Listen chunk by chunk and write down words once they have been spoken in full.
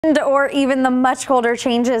Or even the much colder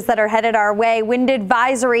changes that are headed our way. Wind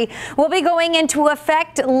advisory will be going into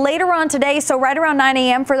effect later on today, so right around 9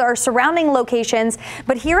 a.m. for our surrounding locations.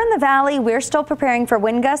 But here in the valley, we're still preparing for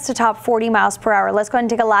wind gusts to top 40 miles per hour. Let's go ahead and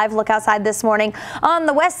take a live look outside this morning on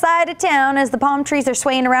the west side of town as the palm trees are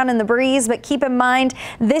swaying around in the breeze. But keep in mind,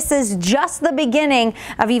 this is just the beginning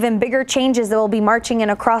of even bigger changes that will be marching in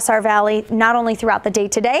across our valley, not only throughout the day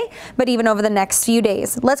today, but even over the next few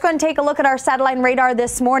days. Let's go ahead and take a look at our satellite and radar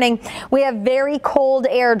this morning. We have very cold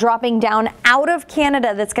air dropping down out of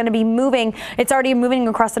Canada that's going to be moving. It's already moving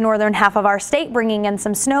across the northern half of our state, bringing in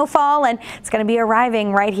some snowfall, and it's going to be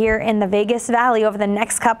arriving right here in the Vegas Valley over the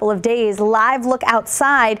next couple of days. Live look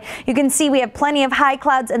outside. You can see we have plenty of high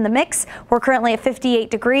clouds in the mix. We're currently at 58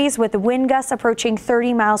 degrees with the wind gusts approaching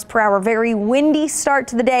 30 miles per hour. Very windy start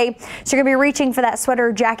to the day, so you're going to be reaching for that sweater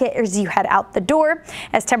or jacket as you head out the door,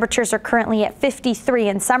 as temperatures are currently at 53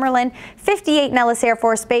 in Summerlin, 58 in Ellis Air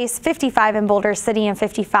Force Base, 55 in Boulder City, and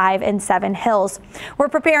 55 in Seven Hills. We're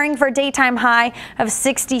preparing for a daytime high of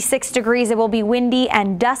 66 degrees. It will be windy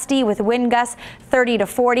and dusty with wind gusts 30 to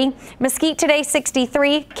 40. Mesquite today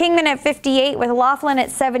 63, Kingman at 58 with Laughlin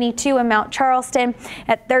at 72 and Mount Charleston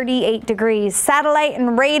at 38 degrees. Satellite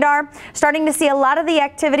and radar starting to see a lot of the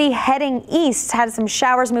activity heading east. Had some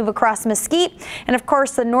showers move across Mesquite, and of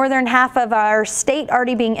course the northern half of our state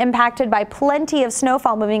already being impacted by plenty of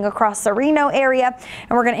snowfall moving across the Reno area.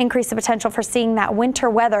 And we're going to increase the potential for seeing that winter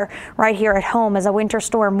weather right here at home as a winter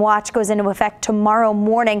storm watch goes into effect tomorrow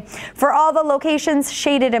morning. For all the locations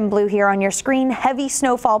shaded in blue here on your screen, heavy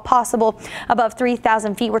snowfall possible above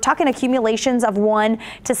 3,000 feet. We're talking accumulations of 1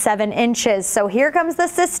 to 7 inches. So here comes the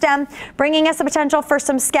system bringing us the potential for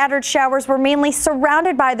some scattered showers. We're mainly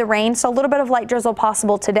surrounded by the rain, so a little bit of light drizzle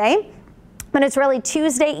possible today. But it's really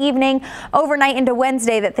Tuesday evening, overnight into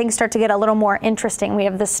Wednesday that things start to get a little more interesting. We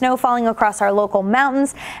have the snow falling across our local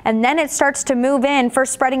mountains, and then it starts to move in,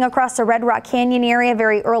 first spreading across the Red Rock Canyon area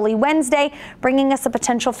very early Wednesday, bringing us the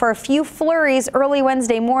potential for a few flurries early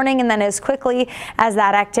Wednesday morning, and then as quickly as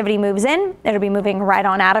that activity moves in, it'll be moving right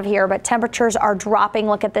on out of here. But temperatures are dropping.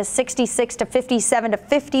 Look at this, 66 to 57 to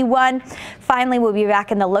 51. Finally, we'll be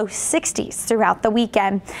back in the low 60s throughout the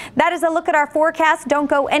weekend. That is a look at our forecast. Don't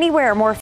go anywhere. More